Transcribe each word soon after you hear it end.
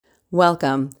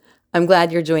Welcome. I'm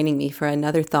glad you're joining me for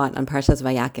another thought on Parshas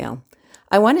Vayakel.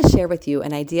 I want to share with you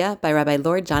an idea by Rabbi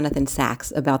Lord Jonathan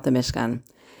Sacks about the Mishkan.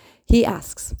 He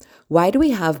asks, why do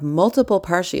we have multiple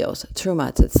parshios,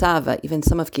 Truma, Tetzava, even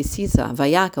some of Kisisa,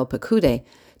 Vayakel, Pekude,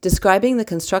 describing the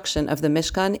construction of the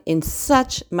Mishkan in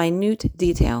such minute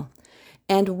detail?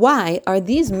 And why are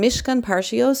these Mishkan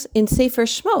parshios in Sefer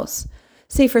Shmos?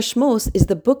 Sefer Shmos is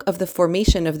the book of the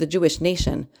formation of the Jewish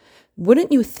nation.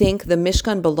 Wouldn't you think the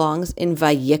Mishkan belongs in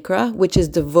Vayikra, which is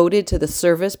devoted to the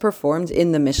service performed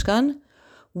in the Mishkan?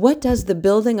 What does the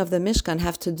building of the Mishkan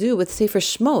have to do with Sefer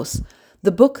Shmos,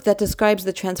 the book that describes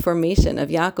the transformation of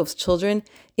Yaakov's children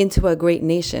into a great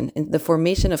nation, in the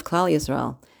formation of Klal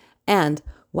Yisrael? And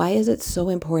why is it so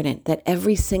important that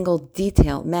every single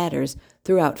detail matters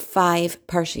throughout 5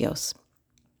 parshios?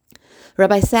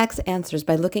 Rabbi Sacks answers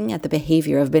by looking at the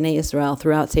behavior of Bnei Yisrael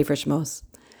throughout Sefer Shmos.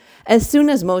 As soon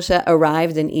as Moshe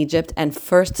arrived in Egypt and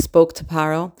first spoke to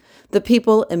Paro, the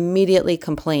people immediately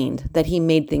complained that he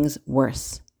made things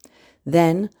worse.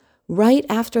 Then, right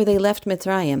after they left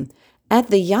Mitzrayim,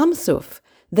 at the Yam Suf,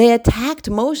 they attacked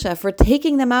Moshe for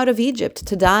taking them out of Egypt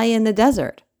to die in the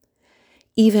desert.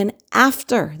 Even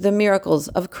after the miracles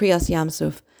of Kriyas Yam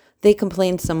Suf, they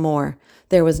complained some more.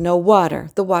 There was no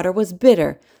water. The water was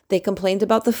bitter. They complained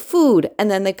about the food, and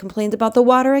then they complained about the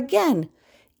water again.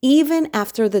 Even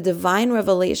after the divine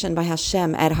revelation by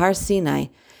Hashem at Har Sinai,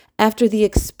 after the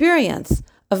experience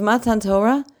of Matan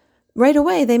Torah, right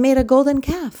away they made a golden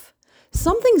calf.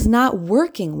 Something's not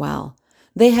working well.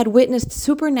 They had witnessed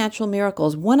supernatural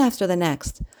miracles one after the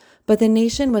next, but the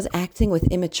nation was acting with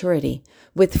immaturity,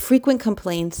 with frequent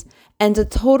complaints, and a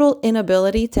total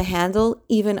inability to handle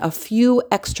even a few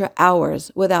extra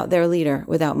hours without their leader,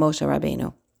 without Moshe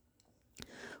Rabbeinu.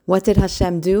 What did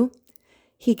Hashem do?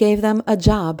 He gave them a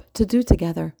job to do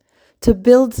together, to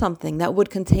build something that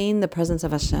would contain the presence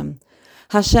of Hashem.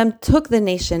 Hashem took the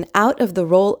nation out of the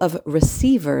role of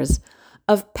receivers,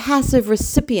 of passive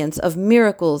recipients of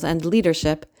miracles and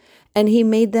leadership, and he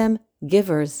made them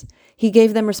givers. He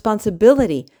gave them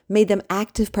responsibility, made them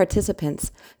active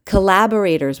participants,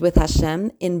 collaborators with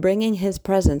Hashem in bringing his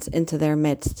presence into their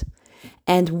midst.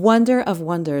 And wonder of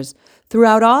wonders,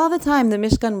 throughout all the time the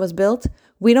Mishkan was built,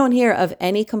 we don't hear of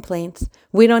any complaints.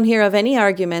 We don't hear of any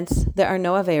arguments. There are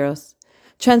no averos.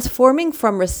 Transforming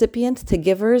from recipients to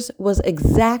givers was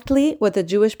exactly what the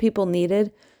Jewish people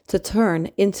needed to turn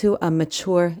into a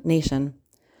mature nation.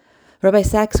 Rabbi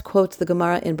Sacks quotes the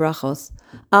Gemara in Brachos,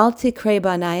 Al tikrei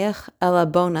banayach ela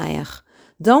bonayach.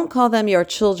 Don't call them your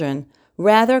children,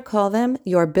 rather call them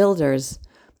your builders,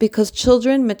 because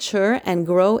children mature and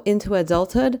grow into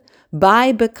adulthood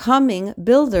by becoming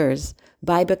builders,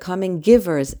 by becoming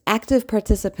givers, active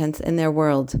participants in their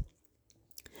world.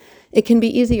 It can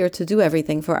be easier to do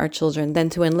everything for our children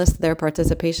than to enlist their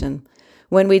participation.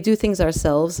 When we do things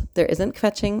ourselves, there isn't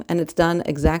kvetching, and it's done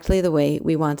exactly the way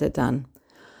we want it done.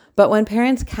 But when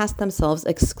parents cast themselves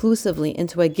exclusively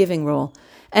into a giving role,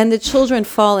 and the children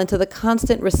fall into the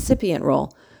constant recipient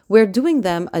role, we're doing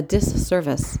them a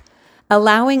disservice.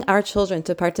 Allowing our children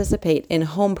to participate in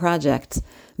home projects,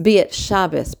 be it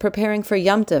Shabbos, preparing for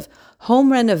Yom Tov,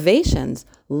 home renovations,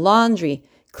 laundry,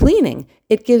 cleaning,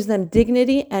 it gives them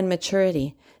dignity and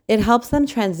maturity. It helps them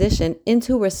transition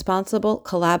into responsible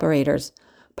collaborators,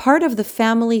 part of the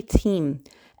family team,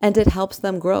 and it helps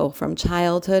them grow from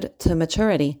childhood to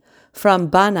maturity,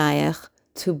 from banayach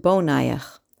to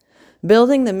bonayach.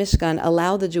 Building the Mishkan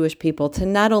allowed the Jewish people to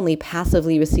not only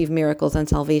passively receive miracles and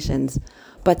salvations,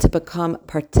 but to become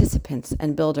participants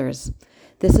and builders.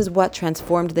 This is what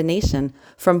transformed the nation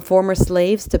from former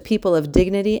slaves to people of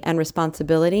dignity and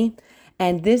responsibility,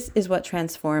 and this is what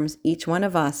transforms each one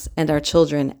of us and our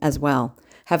children as well.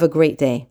 Have a great day.